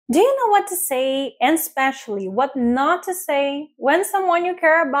Do you know what to say, and especially what not to say, when someone you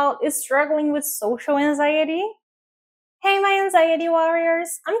care about is struggling with social anxiety? Hey, my anxiety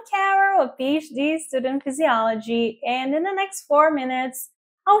warriors! I'm Carol, a PhD student in physiology, and in the next 4 minutes,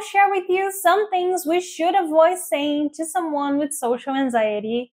 I'll share with you some things we should avoid saying to someone with social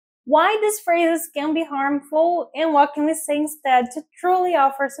anxiety, why these phrases can be harmful, and what can we say instead to truly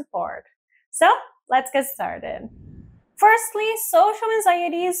offer support. So, let's get started. Firstly, social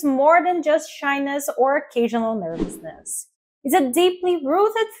anxiety is more than just shyness or occasional nervousness. It's a deeply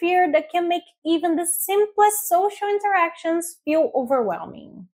rooted fear that can make even the simplest social interactions feel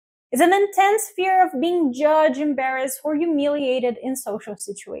overwhelming. It's an intense fear of being judged, embarrassed, or humiliated in social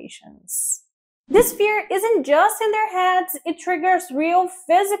situations. This fear isn't just in their heads, it triggers real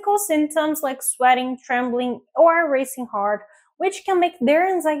physical symptoms like sweating, trembling, or a racing heart, which can make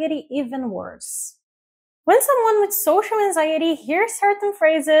their anxiety even worse. When someone with social anxiety hears certain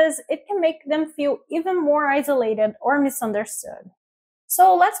phrases, it can make them feel even more isolated or misunderstood.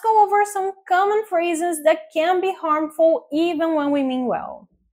 So let's go over some common phrases that can be harmful even when we mean well.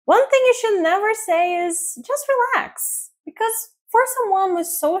 One thing you should never say is just relax, because for someone with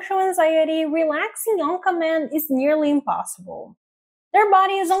social anxiety, relaxing on command is nearly impossible. Their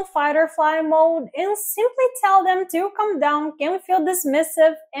body is on fight or flight mode, and simply tell them to calm down can feel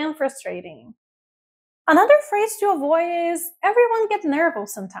dismissive and frustrating. Another phrase to avoid is everyone gets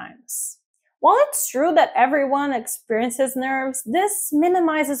nervous sometimes. While it's true that everyone experiences nerves, this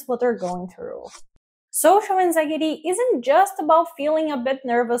minimizes what they're going through. Social anxiety isn't just about feeling a bit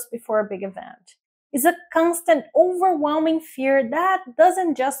nervous before a big event. It's a constant, overwhelming fear that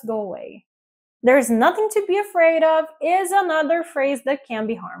doesn't just go away. There's nothing to be afraid of is another phrase that can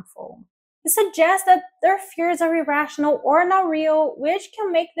be harmful. It suggests that their fears are irrational or not real, which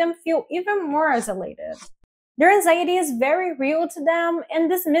can make them feel even more isolated. Their anxiety is very real to them, and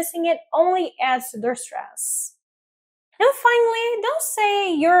dismissing it only adds to their stress. And finally, don't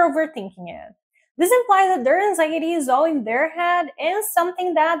say you're overthinking it. This implies that their anxiety is all in their head and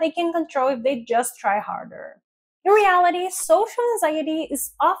something that they can control if they just try harder. In reality, social anxiety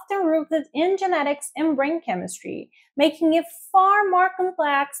is often rooted in genetics and brain chemistry, making it far more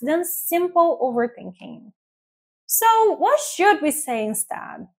complex than simple overthinking. So, what should we say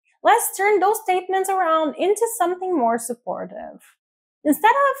instead? Let's turn those statements around into something more supportive.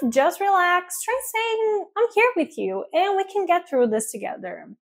 Instead of just relax, try saying, I'm here with you and we can get through this together.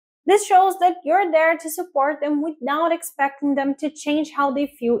 This shows that you're there to support them without expecting them to change how they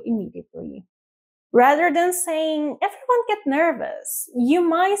feel immediately. Rather than saying, everyone get nervous, you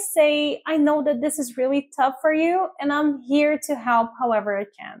might say, I know that this is really tough for you and I'm here to help however I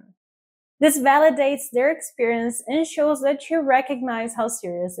can. This validates their experience and shows that you recognize how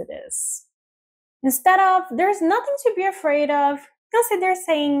serious it is. Instead of, there's nothing to be afraid of, consider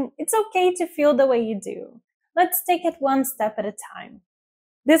saying, it's okay to feel the way you do. Let's take it one step at a time.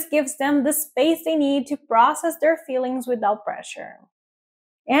 This gives them the space they need to process their feelings without pressure.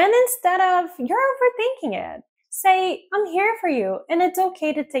 And instead of, you're overthinking it, say, I'm here for you and it's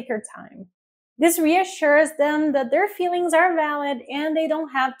okay to take your time. This reassures them that their feelings are valid and they don't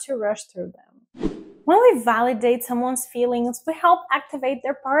have to rush through them. When we validate someone's feelings, we help activate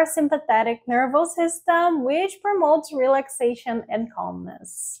their parasympathetic nervous system, which promotes relaxation and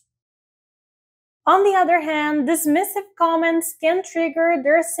calmness. On the other hand, dismissive comments can trigger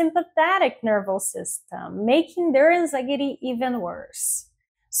their sympathetic nervous system, making their anxiety even worse.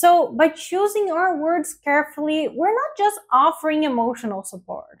 So, by choosing our words carefully, we're not just offering emotional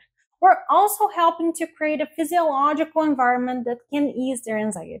support. We're also helping to create a physiological environment that can ease their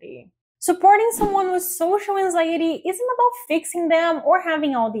anxiety. Supporting someone with social anxiety isn't about fixing them or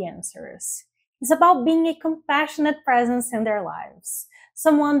having all the answers. It's about being a compassionate presence in their lives,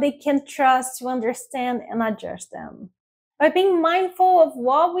 someone they can trust to understand and adjust them. By being mindful of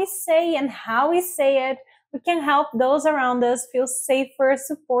what we say and how we say it, we can help those around us feel safer,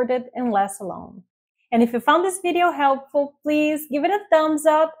 supported, and less alone. And if you found this video helpful, please give it a thumbs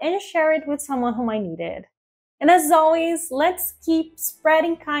up and share it with someone who might need it. And as always, let's keep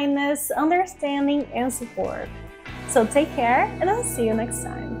spreading kindness, understanding, and support. So take care, and I'll see you next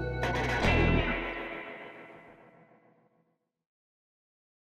time.